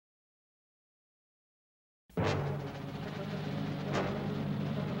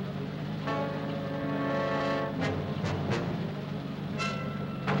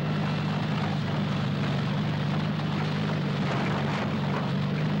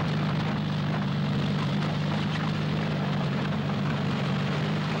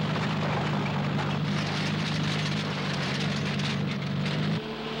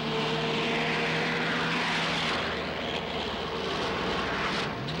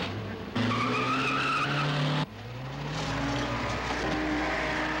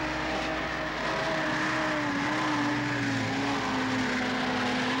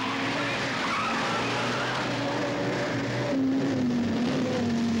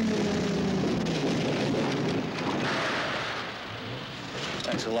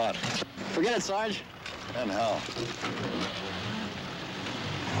Thanks a lot. Forget it, Sarge. And hell.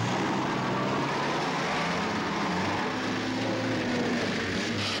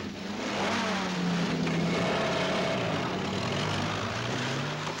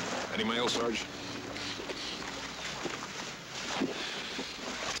 Any mail, Sarge?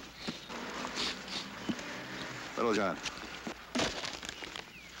 Little John.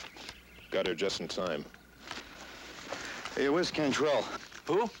 Got here just in time. Hey, where's Cantrell?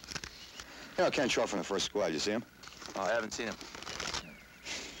 Who? You know Cantrell from the first squad. You see him? Oh, I haven't seen him.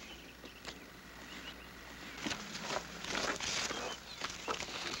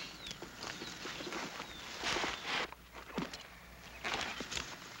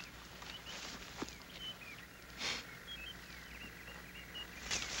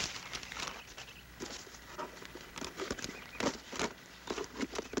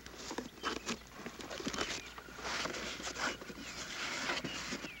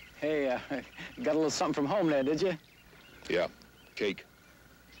 Hey, got a little something from home there, did you? Yeah, cake.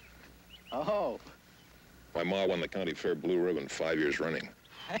 Oh. My ma won the county fair blue ribbon 5 years running.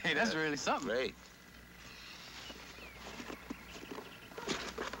 Hey, that's really something. Great.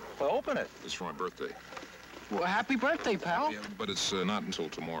 Well, open it. It's for my birthday. Well, happy birthday, pal. Yeah, but it's not until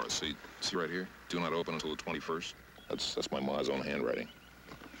tomorrow. See right here? Do not open until the 21st. That's my ma's own handwriting.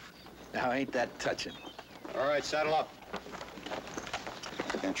 Now, ain't that touching? All right, saddle up.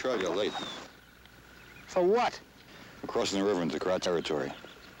 Cantrell, you're late. For what? We're crossing the river into Crow territory.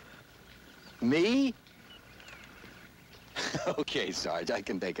 Me? Okay, Sarge, I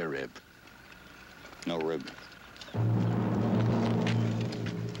can take a rib. No rib.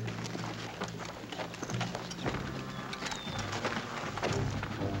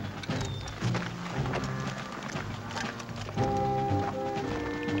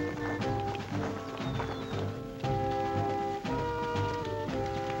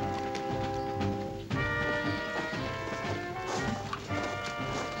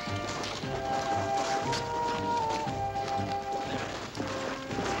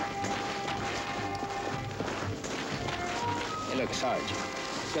 Look, Sarge,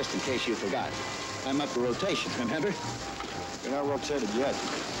 just in case you forgot, I'm up for rotation, remember? You're not rotated yet.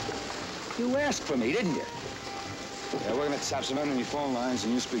 You asked for me, didn't you? Yeah, we're gonna tap some enemy phone lines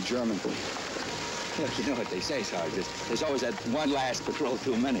and you speak German. Look, you know what they say, Sarge. There's always that one last patrol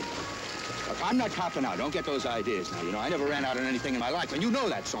too many. Look, I'm not copping out. Don't get those ideas now. You know, I never ran out on anything in my life, and you know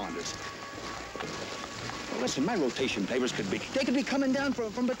that, Saunders. Well, listen, my rotation papers could be coming down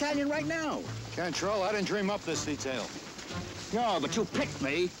from battalion right now. Cantrell, I didn't dream up this detail. No, but you picked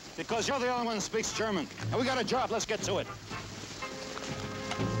me. Because you're the only one that speaks German. And we got a job. Let's get to it.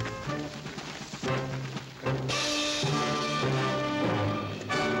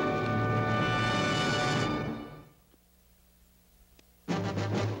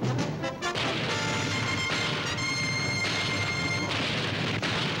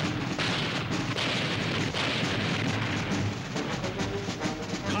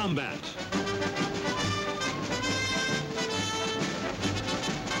 Combat.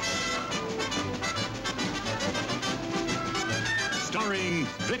 Starring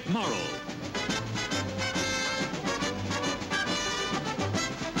Vic Morrow.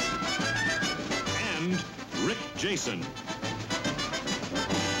 And Rick Jason.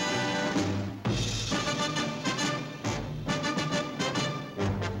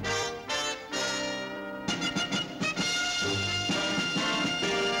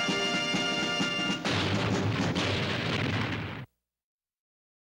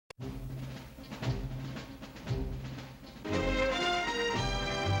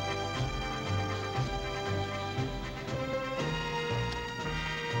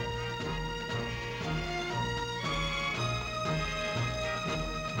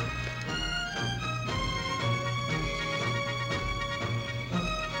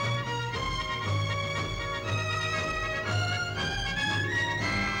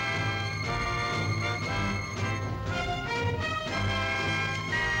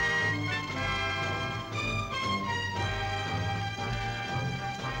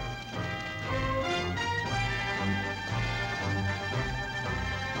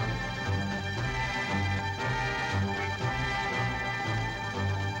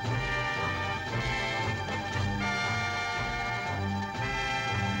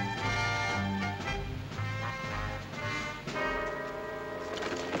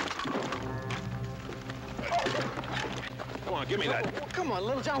 Give me that. Oh, come on,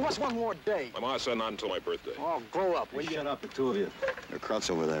 little John, what's one more day? My ma said not until my birthday. Oh, grow up, will you? Shut up, the two of you. There are Krauts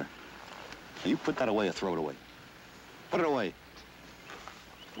over there. Now, you put that away or throw it away. Put it away.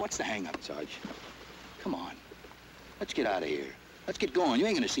 What's the hang-up, Sarge? Come on. Let's get out of here. Let's get going. You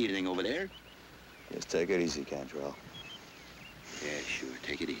ain't gonna see anything over there. Just take it easy, Cantrell. Yeah, sure.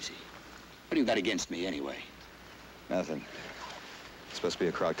 Take it easy. What do you got against me, anyway? Nothing. It's supposed to be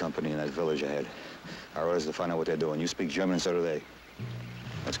a crowd company in that village ahead. Our orders to find out what they're doing. You speak German, and so do they.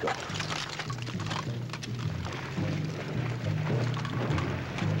 Let's go.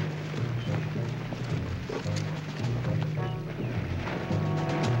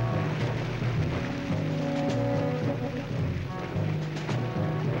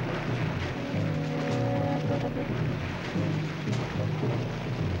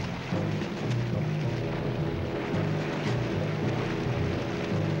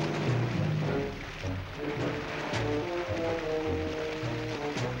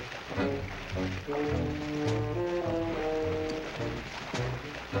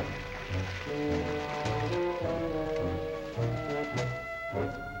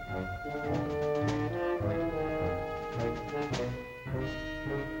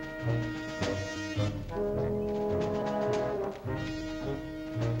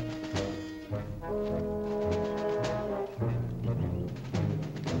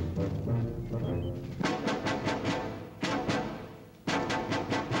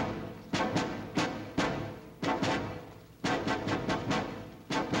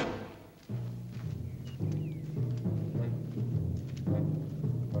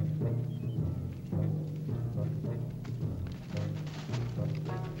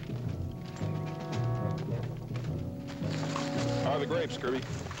 How are the grapes, Kirby?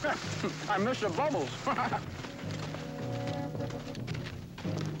 I miss the bubbles.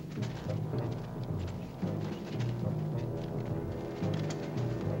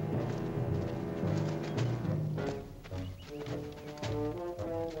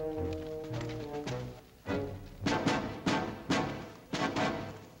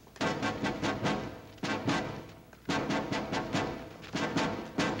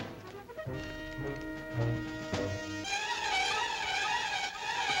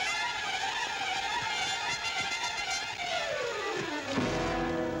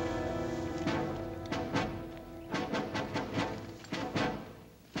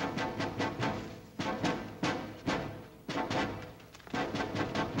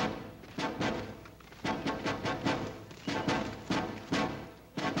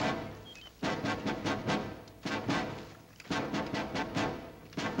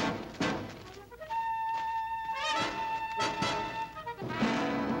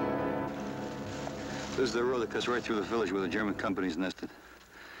 This is the road that cuts right through the village where the German company's nested.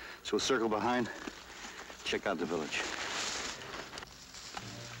 So we'll circle behind, check out the village.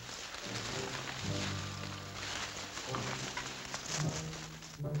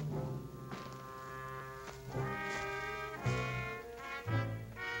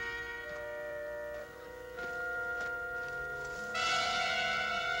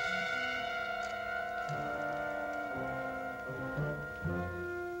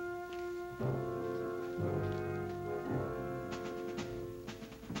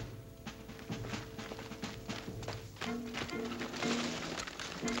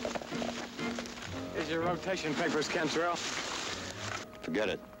 Here's your rotation papers, Cantrell. Forget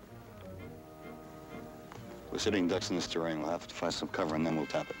it. We're sitting ducks in this terrain. We'll have to find some cover and then we'll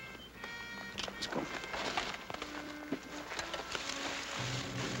tap it. Let's go.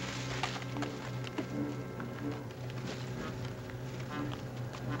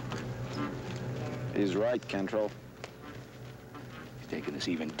 He's right, Cantrell. He's taking us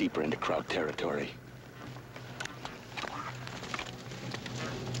even deeper into crowd territory.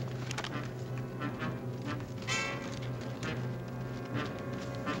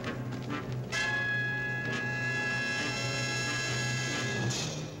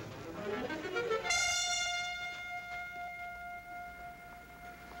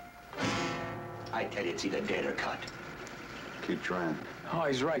 I tell you, it's either dead or cut. Keep trying. Oh,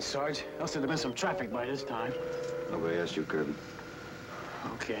 he's right, Sarge. Else there'd have been some traffic by this time. Nobody asked you, Kirby.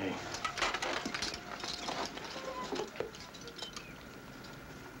 Okay.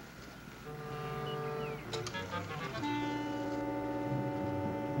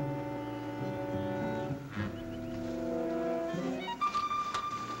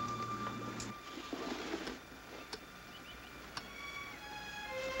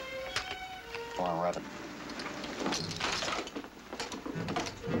 Come on, Rabbit.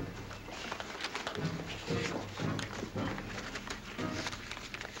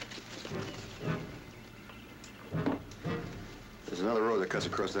 There's another road that cuts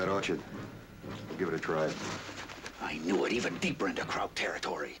across that orchard. We'll give it a try. I knew it, even deeper into crowd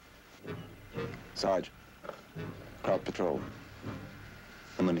territory. Sarge. Crowd patrol.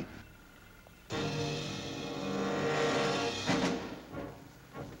 How many?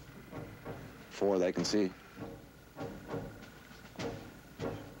 4 that I can see.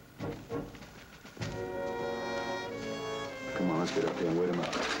 Come on, let's get up there and wait him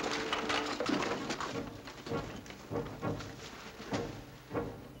out.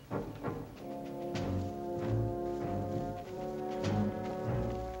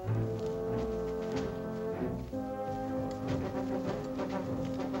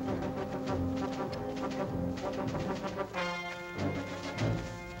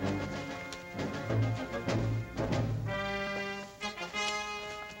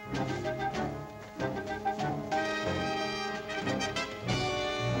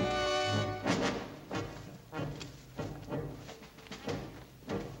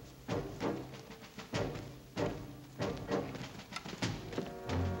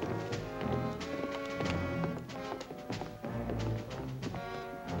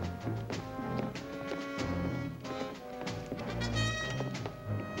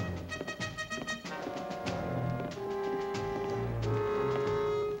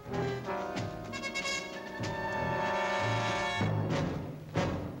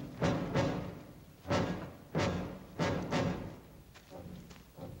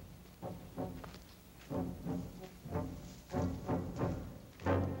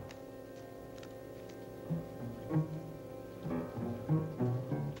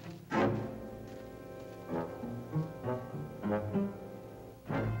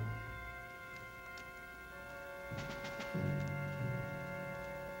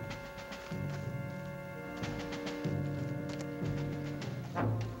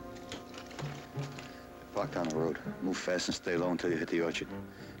 Park down the road. Move fast and stay low until you hit the orchard.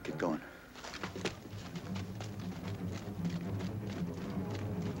 Get going.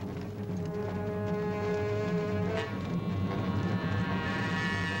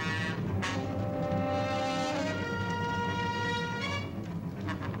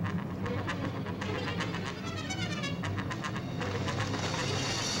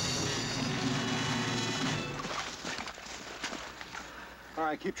 All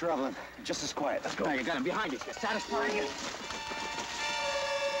right, keep traveling. Just as quiet. Let's go. Now, you got him behind us. You're satisfying it.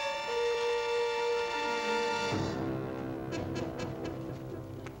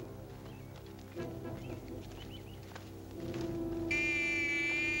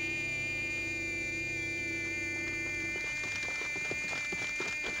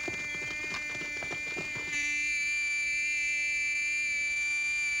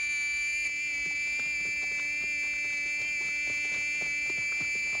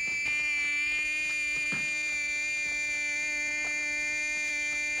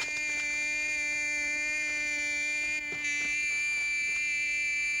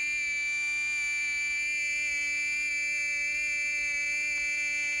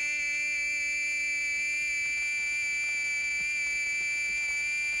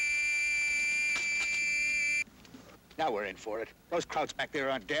 Now we're in for it. Those crowds back there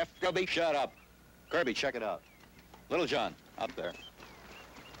aren't deaf. They'll be... Shut up. Kirby, check it out. Little John, up there.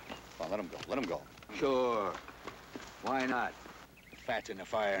 Come on, let him go. Let him go. Sure. Why not? The fat's in the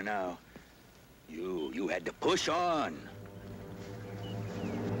fire now. You had to push on.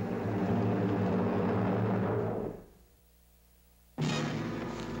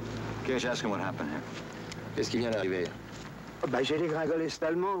 Gage, ask him what happened here. Qu'est-ce qui vient d'arriver? Ben, j'ai dégringolé cet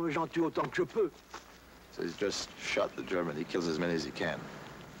Allemand, j'en tue autant que je peux. So he's just shot the German. He kills as many as he can.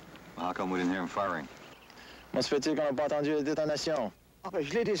 Well, how come we didn't hear him firing? Comment se fait-il qu'on n'a pas entendu les détonations? Ah ben,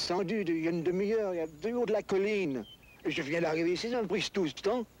 je l'ai descendu il y a une demi-heure, du haut de la colline. Je viens d'arriver ici, ça m'a pris tout ce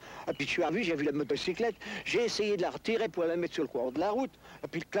temps. Et puis je suis arrivé, j'ai vu la motocyclette. J'ai essayé de la retirer pour la mettre sur le coin de la route. Et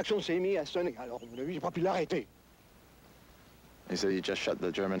puis le klaxon s'est mis à sonner. Alors, à mon avis, j'ai pas pu l'arrêter. He said he just shot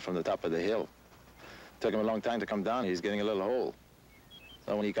the German from the top of the hill. Took him a long time to come down. He's getting a little hole.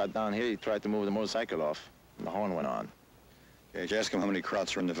 So when he got down here, he tried to move the motorcycle off, and the horn went on. Gage, ask him how many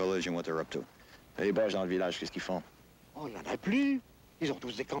Krauts are in the village and what they're up to. Les Boches dans le village, qu'est-ce qu'ils font? Oh, il n'y en a plus. Ils ont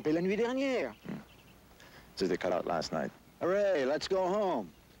tous décampé la nuit dernière. Says they cut out last night. Hooray, let's go home.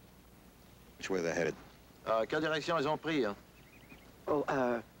 Which way they're headed? Quelle direction ils ont pris, hein? Oh,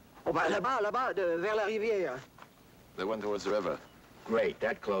 ben là-bas, vers la rivière. They went towards the river. Great,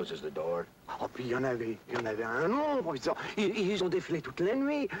 that closes the door. Oh, puis il y en avait un nombre. Ils ont défilé toute la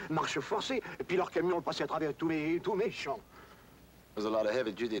nuit, marche forcée, et puis leurs camions ont passé à travers tous mes champs. There's a lot of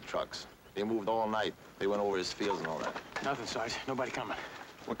heavy-duty trucks. They moved all night. They went over his fields and all that. Nothing, Sarge. Nobody coming.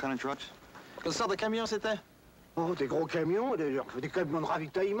 What kind of trucks? Quelle sorte de camion c'était? Oh, des gros camions, des camions de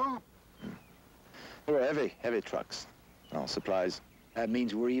ravitaillement. They were heavy trucks. All supplies. That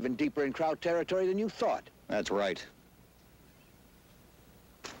means we're even deeper in Kraut territory than you thought. That's right.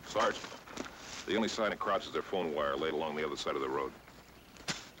 Sarge, the only sign of Krauts is their phone wire laid along the other side of the road.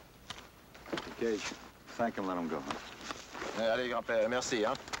 Gage, thank him, let him go. Allez, grand-père, merci,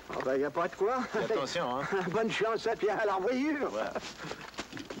 hein? Ah ben, y a pas de quoi. Fais attention, hein? Bonne chance à Pierre à l'envoyure. Ouais.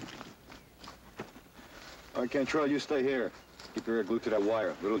 All right, Cantrell, you stay here. Keep your ear glued to that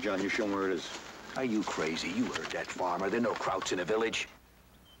wire. Little John, you show him where it is. Are you crazy? You heard that farmer. There are no Krauts in the village.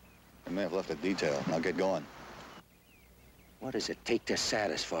 They may have left a detail. Now get going. What does it take to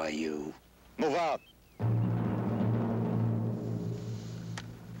satisfy you? Move out.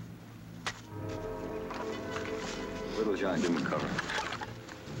 Little John, give him cover.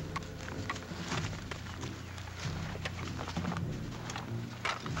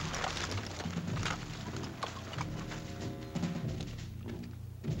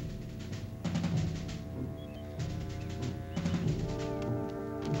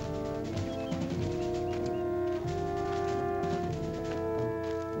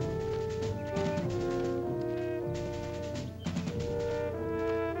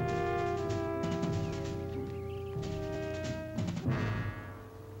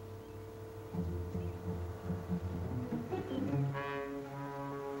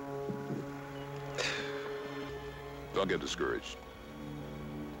 Don't get discouraged.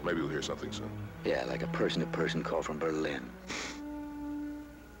 Maybe we'll hear something soon. Yeah, like a person-to-person call from Berlin.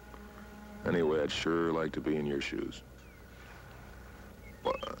 Anyway, I'd sure like to be in your shoes.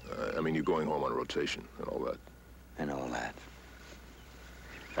 Well, I mean, you going home on rotation and all that. And all that.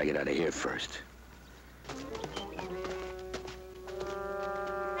 If I get out of here first.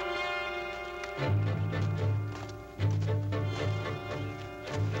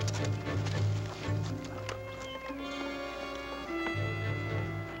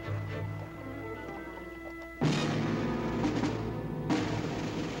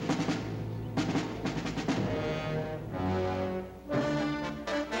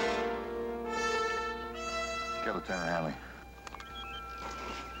 Get Lieutenant Hanley.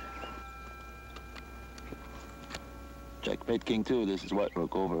 Checkmate King 2, this is White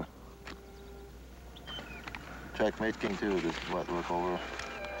Rook, over. Checkmate King 2, this is White Rook, over.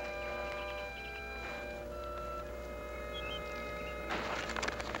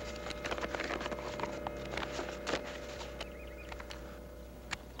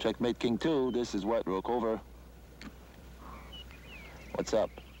 Checkmate King 2, this is White Rook, over. What's up?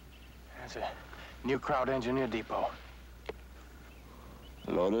 That's a new Kraut engineer depot.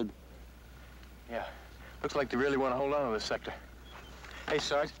 Loaded? Yeah. Looks like they really want to hold on to this sector. Hey,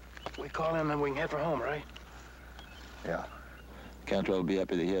 Sarge, we call in, then we can head for home, right? Yeah. Cantrell will be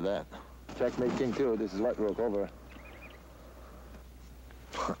happy to hear that. Checkmate King 2, this is White Rook, over.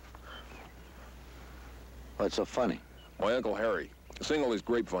 What's so funny? My Uncle Harry. Seeing all these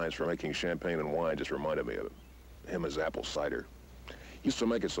grapevines for making champagne and wine just reminded me of him as apple cider. He used to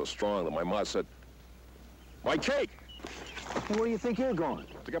make it so strong that my ma said, "My cake!" Where do you think you're going?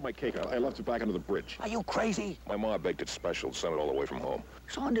 To get my cake, I left it back under the bridge. Are you crazy? My ma baked it special, sent it all the way from home.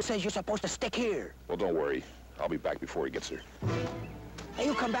 Saunders says you're supposed to stick here. Well, don't worry. I'll be back before he gets here. Hey,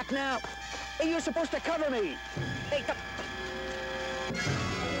 you come back now. Hey, you're supposed to cover me. Hey,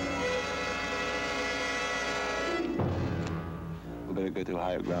 We better go to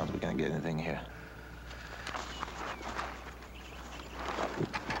higher grounds. We can't get anything here.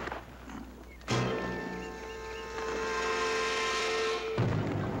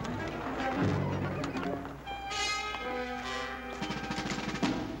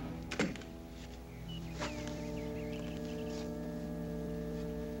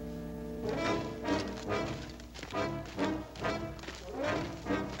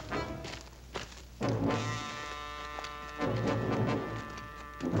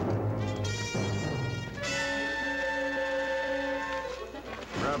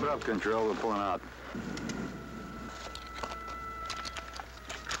 Wrap it up, Cantrell. We're pulling out.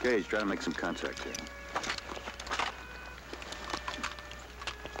 Gage, try to make some contact here.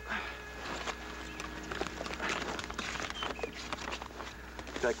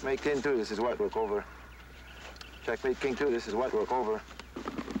 Checkmate King 2, this is White Rook, over. Checkmate King 2, this is White Rook, over.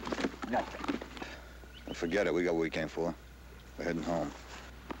 nothing. Well, forget it. We got what we came for. We're heading home.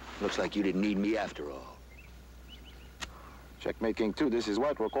 Looks like you didn't need me after all. Checkmate King 2, this is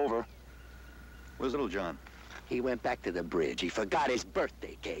White Rook, over. Where's Little John? He went back to the bridge. He forgot his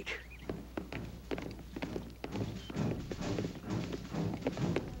birthday cake.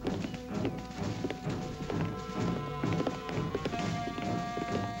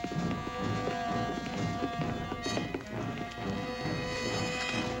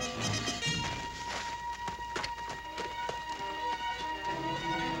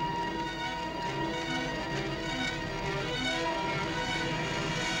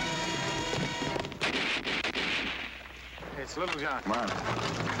 It's Little John. Come on.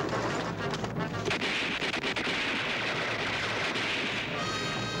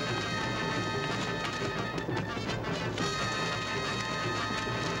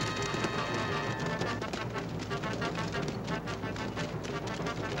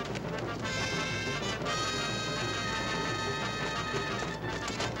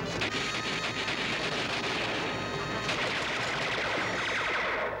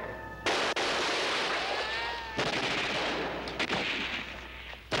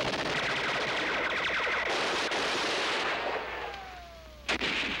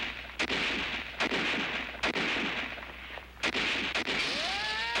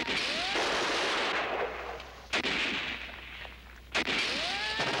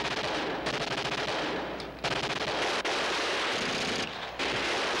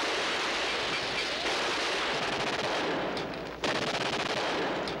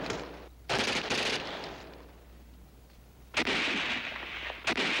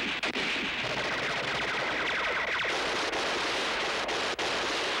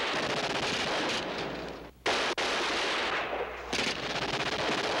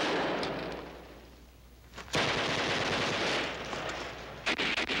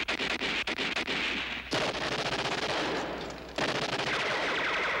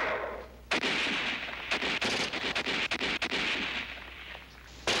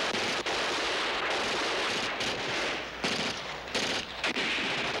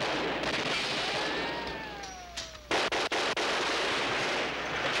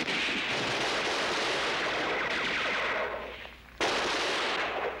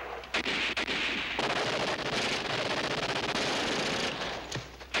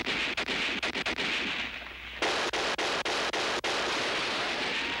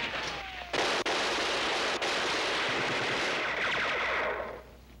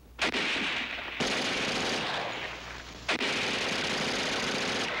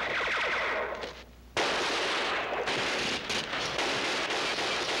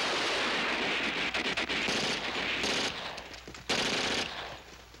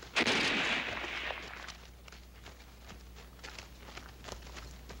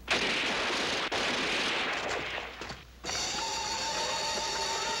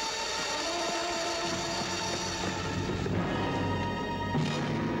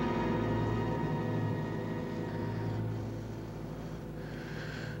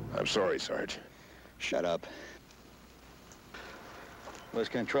 I'm sorry, Sarge. Shut up. Where's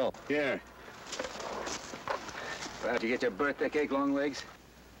Cantrell? Here. Well, did you get your birthday cake, long legs?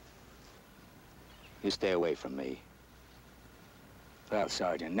 You stay away from me. Well,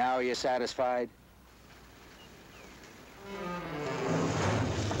 Sergeant, now are you satisfied?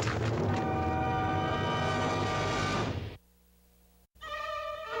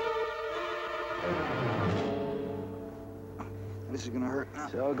 This is gonna hurt now.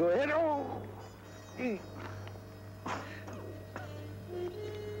 So go ahead. Oh.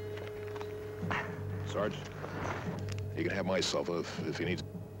 Sarge, you can have my cell phone if you need.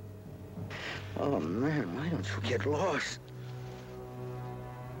 Oh, man, why don't you get lost?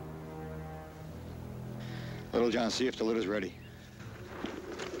 Little John, see if the litter's ready.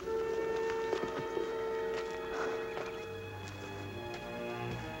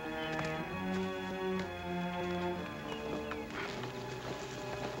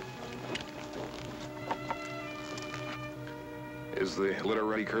 Is the litter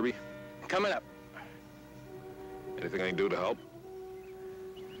ready, Kirby? Coming up. Anything I can do to help?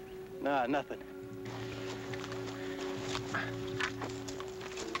 Nah, nothing.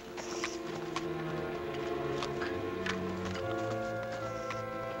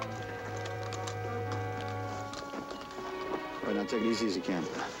 All right, now take it easy as you can.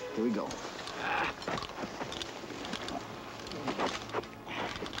 Here we go.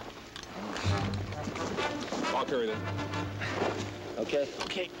 I'll carry that. Okay.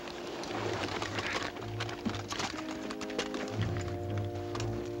 Okay.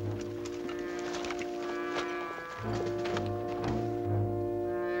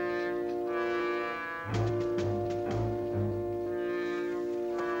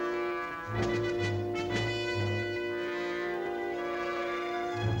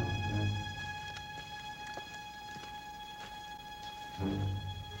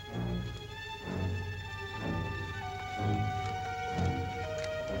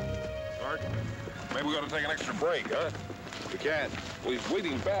 Sarge, maybe we ought to take an extra break, huh? We can't. Well, he's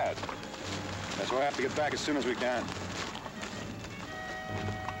bleeding bad. That's why I have to get back as soon as we can.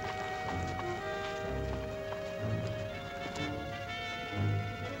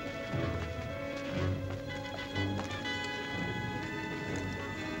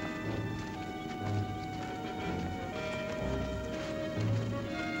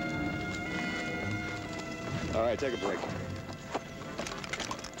 All right, take a break.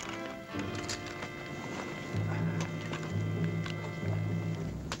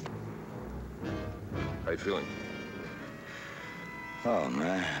 How you feeling? Oh,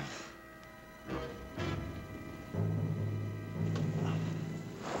 man.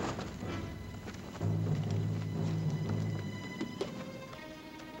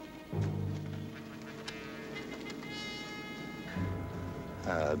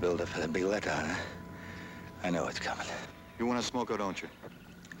 Build up for the big letdown, huh? I know it's coming. You want to smoke or don't you?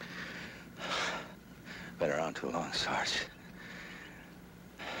 Been around too long, Sarge.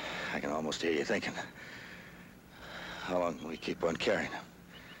 I can almost hear you thinking. How long can we keep on carrying him?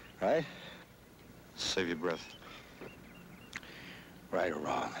 Right? Save your breath. Right or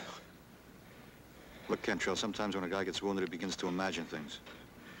wrong? Look, Cantrell, sometimes when a guy gets wounded, he begins to imagine things.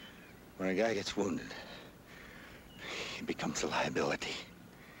 When a guy gets wounded, he becomes a liability.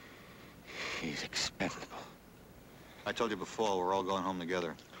 He's expendable. I told you before, we're all going home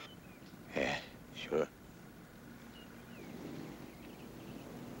together. Yeah, sure.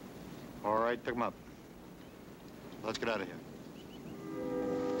 All right, pick him up. Let's get out of here.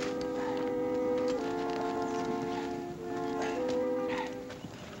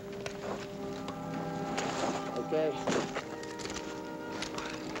 Okay.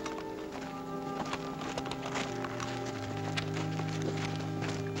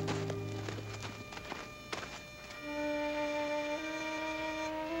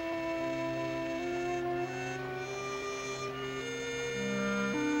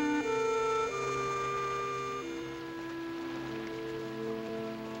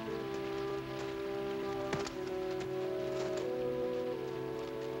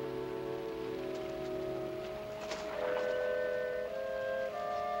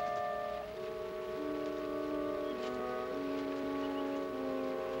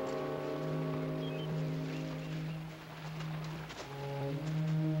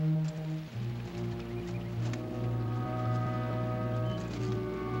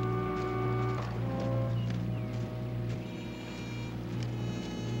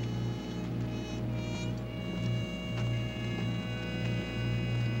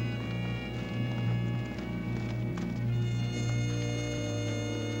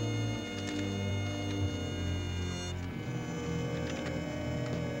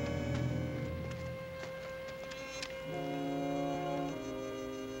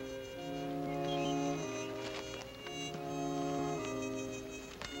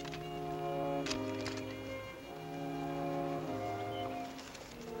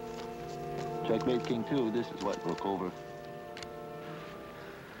 Checkmate, King 2. This is Whitebrook, over.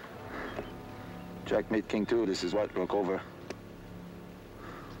 Checkmate, King 2. This is Whitebrook, over.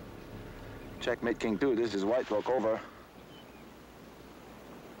 Checkmate, King 2. This is Whitebrook, over.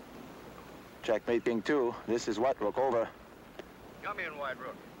 Checkmate, King 2. This is Whitebrook, over. Come in,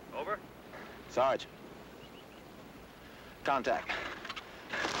 Whitebrook. Over. Sarge. Contact.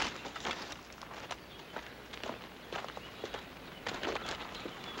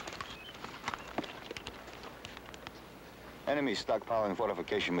 Enemy stockpiling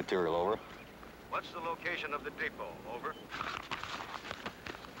fortification material, over. What's the location of the depot? Over.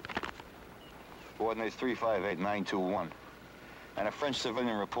 Coordinates 358921. And a French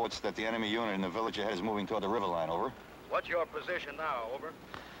civilian reports that the enemy unit in the village ahead is moving toward the river line, over. What's your position now? Over.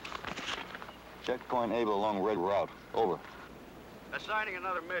 Checkpoint Able along Red Route, over. Assigning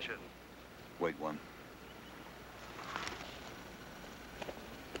another mission. Wait one.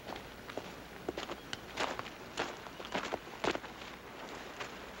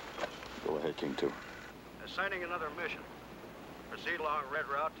 Go ahead, King 2. Assigning another mission. Proceed along Red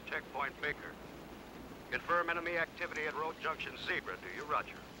Route to Checkpoint Baker. Confirm enemy activity at Road Junction Zebra. Do you,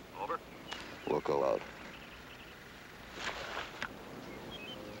 Roger? Over. We'll go out.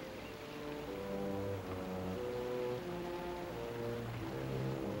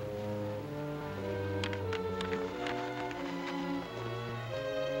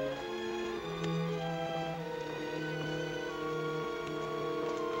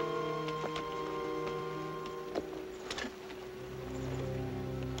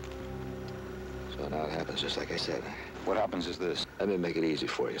 So now it happens just like I said. What happens is this. Let me make it easy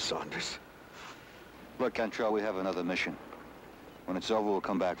for you, Saunders. Look, Cantrell, we have another mission. When it's over, we'll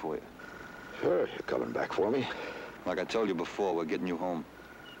come back for you. Sure, you're coming back for me. Like I told you before, we're getting you home.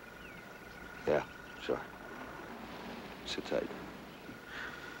 Yeah, sure. Sit tight.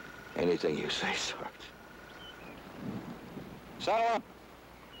 Anything you say, Sarge. Saddle up!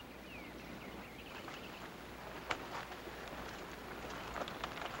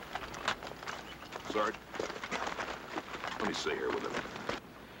 Sarge, let me stay here with him.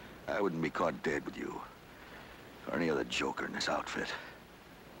 I wouldn't be caught dead with you or any other joker in this outfit.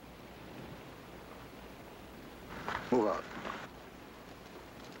 Move out.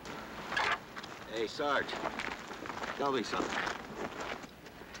 Hey, Sarge. Tell me something.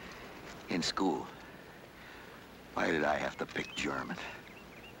 In school, why did I have to pick German?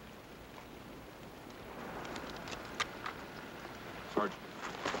 Sarge,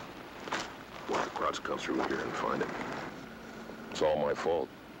 one of the crowds come through here and find him. It's all my fault.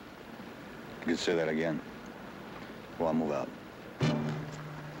 You can say that again. Well, I'll move out.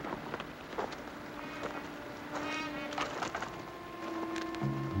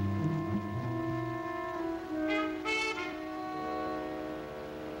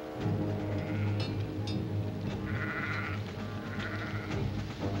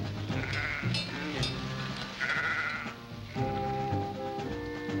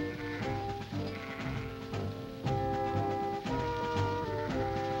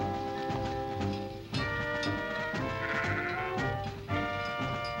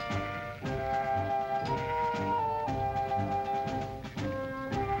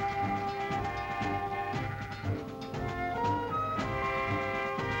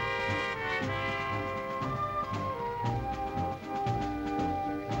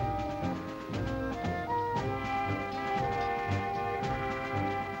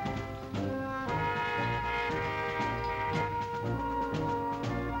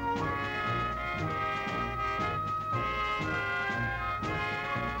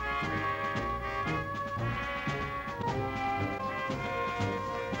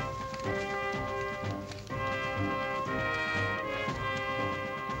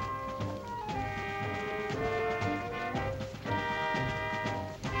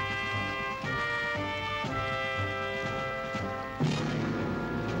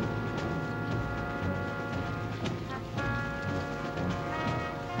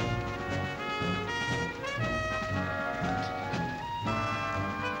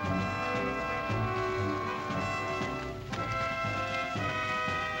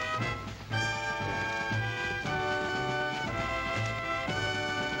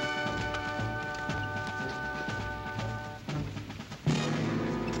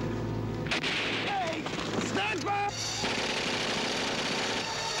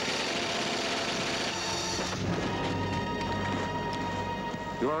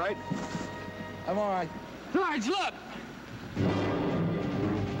 You all right? I'm all right. Sarge, look!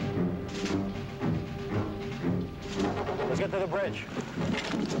 Let's get to the bridge.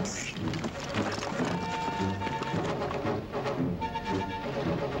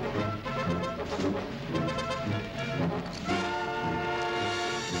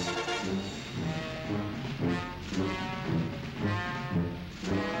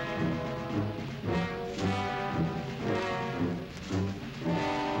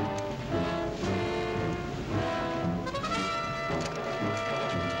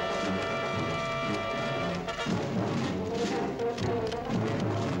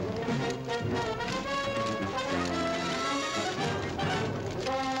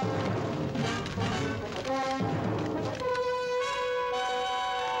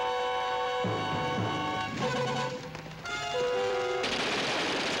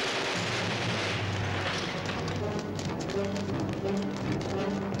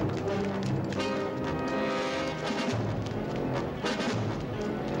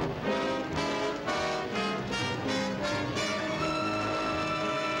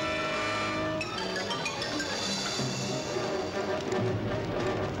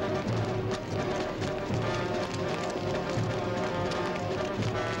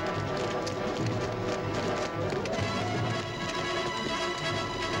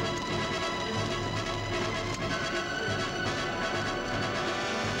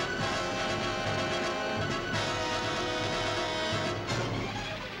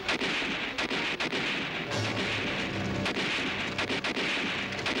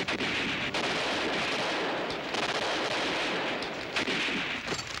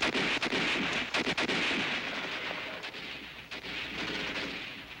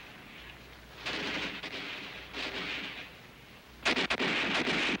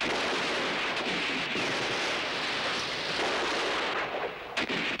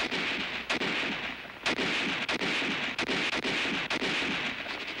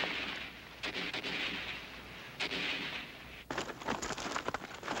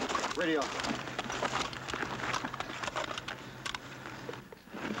 Radio.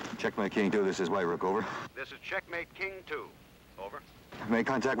 Checkmate King 2, this is White over. This is Checkmate King 2. Over. Made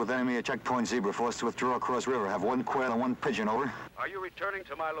contact with enemy at checkpoint Zebra. Forced to withdraw across river. Have one quail and one pigeon, over. Are you returning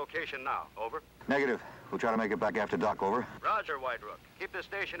to my location now? Over. Negative. We'll try to make it back after dark, over. Roger, White Rook. Keep the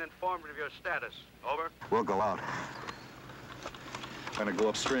station informed of your status. Over. We'll go out. Gonna go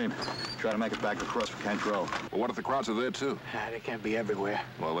upstream. Try to make it back across for Cantrell. Well, what if the crowds are there, too? They can't be everywhere.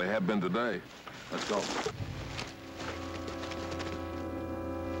 Well, they have been today. Let's go.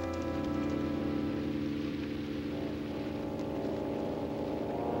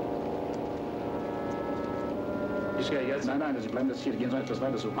 Ich gehe jetzt. Nein, nein, Sie bleiben jetzt hier. Gehen Sie etwas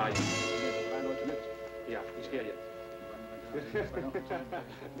weiter so. Nein, ja, ich gehe jetzt.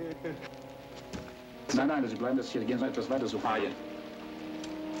 Nein, nein, Sie bleiben jetzt hier. Gehen Sie etwas weiter so.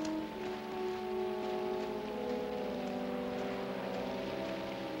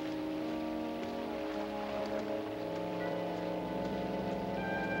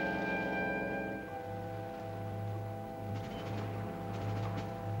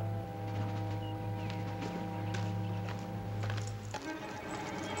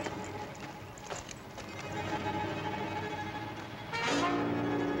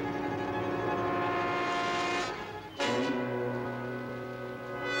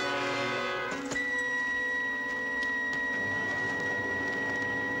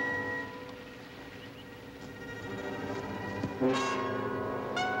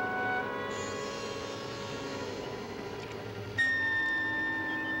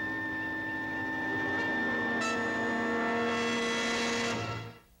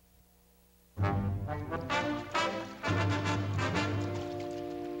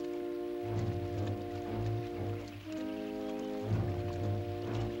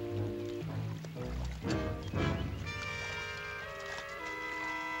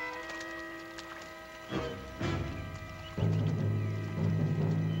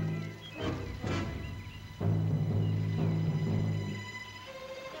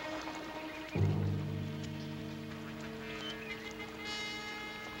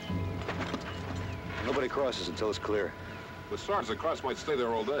 Nobody crosses until it's clear. The sergeants across might stay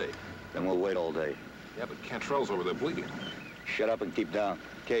there all day. Then we'll wait all day. Yeah, but Cantrell's over there bleeding. Shut up and keep down.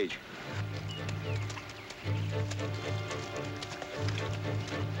 Cage.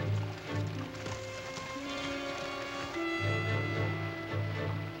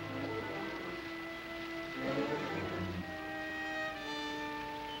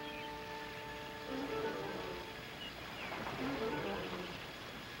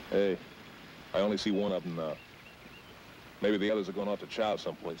 Hey, I only see one of them now. Maybe the others are going off to chow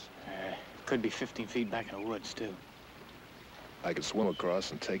someplace. Could be 15 feet back in the woods, too. I could swim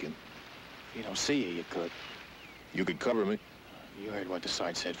across and take him. If you don't see you, you could. You could cover me. You heard what the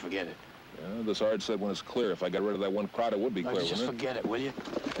sergeant said. Forget it. Yeah, the sergeant said when it's clear. If I got rid of that one crowd, it would be clear, Just wouldn't it? forget it, will you?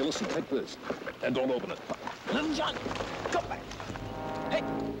 Hey, listen, take this. And don't open it. Little John, come back. Hey.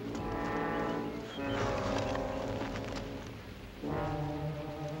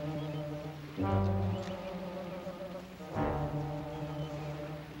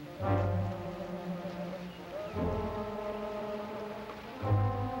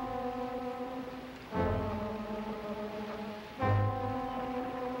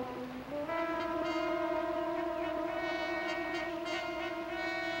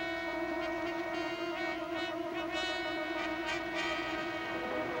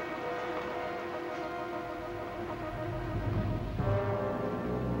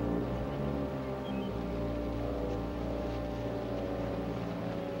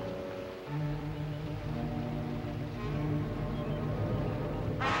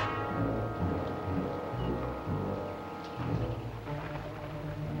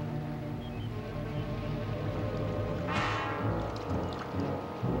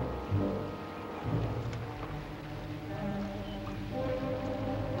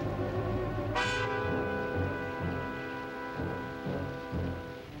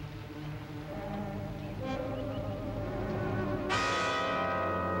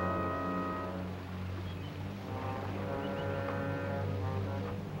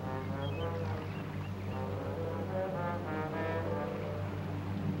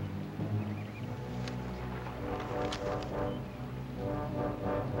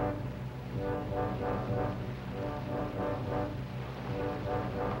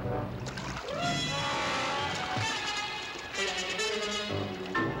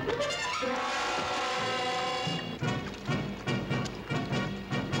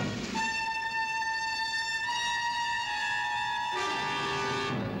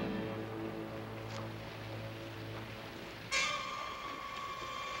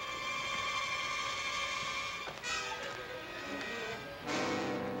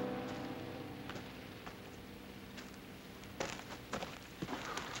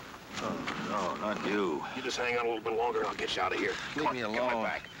 No, not you. You just hang on a little bit longer and I'll get you out of here. Leave me alone. Get my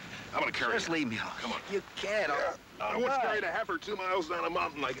back. I'm gonna carry Just you. leave me alone. Come on. You can't. I once carried a heifer 2 miles down a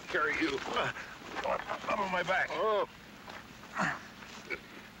mountain. I can carry you. Come on, I'm on my back. Oh.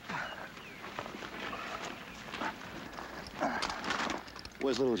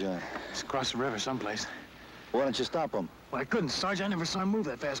 Where's Little John? It's across the river someplace. Why don't you stop him? Well, I couldn't, Sarge. I never saw him move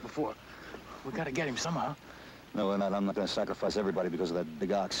that fast before. We gotta get him somehow. No, we're not. I'm not gonna sacrifice everybody because of that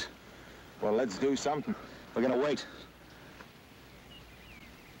big ox. Well, let's do something. We're gonna wait.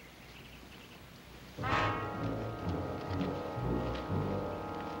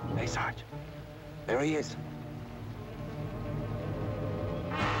 Hey, Sarge. There he is.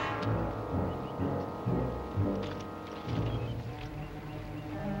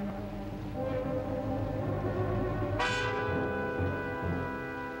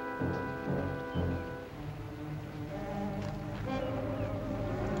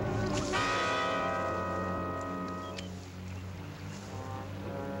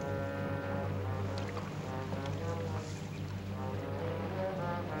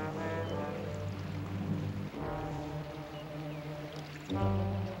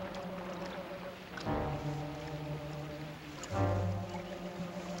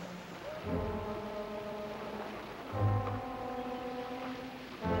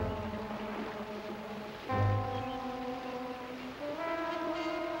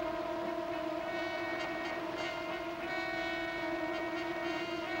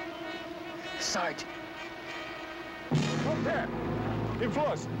 Sarge. Up there. In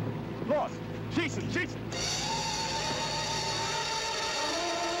Floss. Floss. Jason.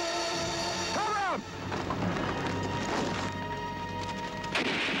 Come around.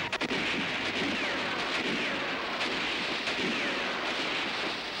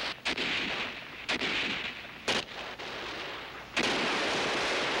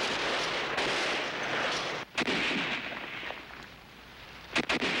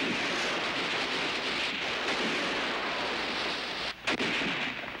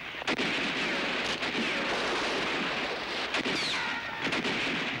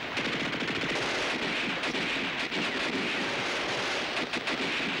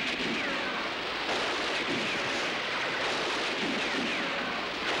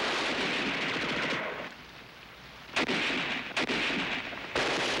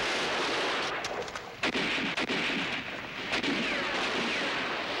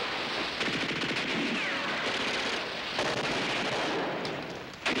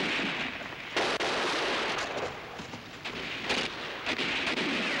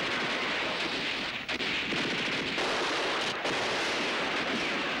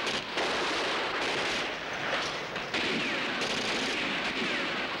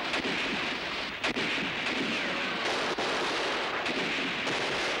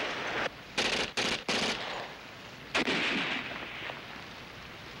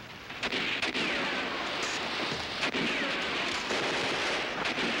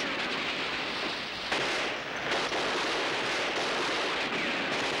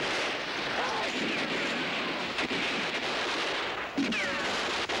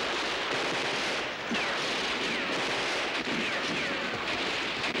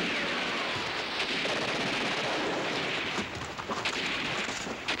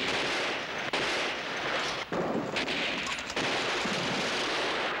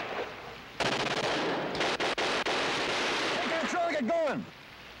 Get going!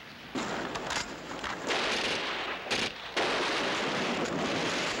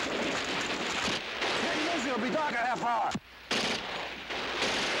 Get easy, it'll be dark in a half hour.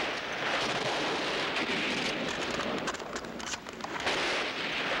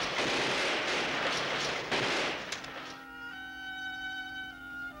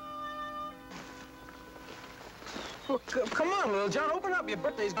 Well, come on, Little John, open up. Your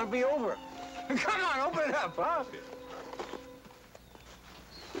birthday's gonna be over. Come on, open it up, huh?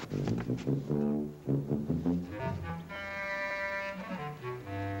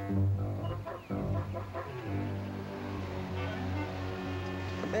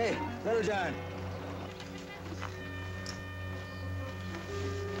 Hey, Little John.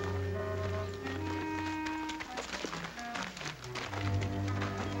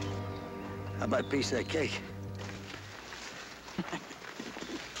 about a piece of that cake?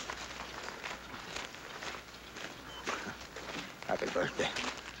 Happy birthday.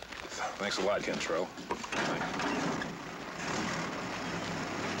 Thanks a lot, Cantrell.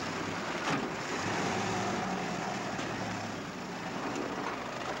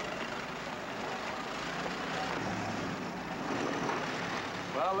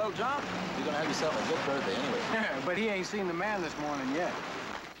 Well, little John, you're gonna have yourself a good birthday anyway. Yeah, but he ain't seen the man this morning yet.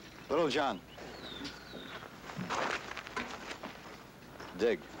 Little John.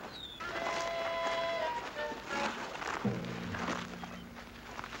 Dig.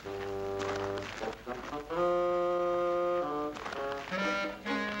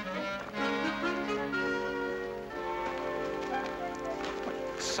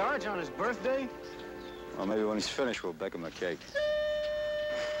 Sarge on his birthday? Well, maybe when he's finished, we'll bake him a cake.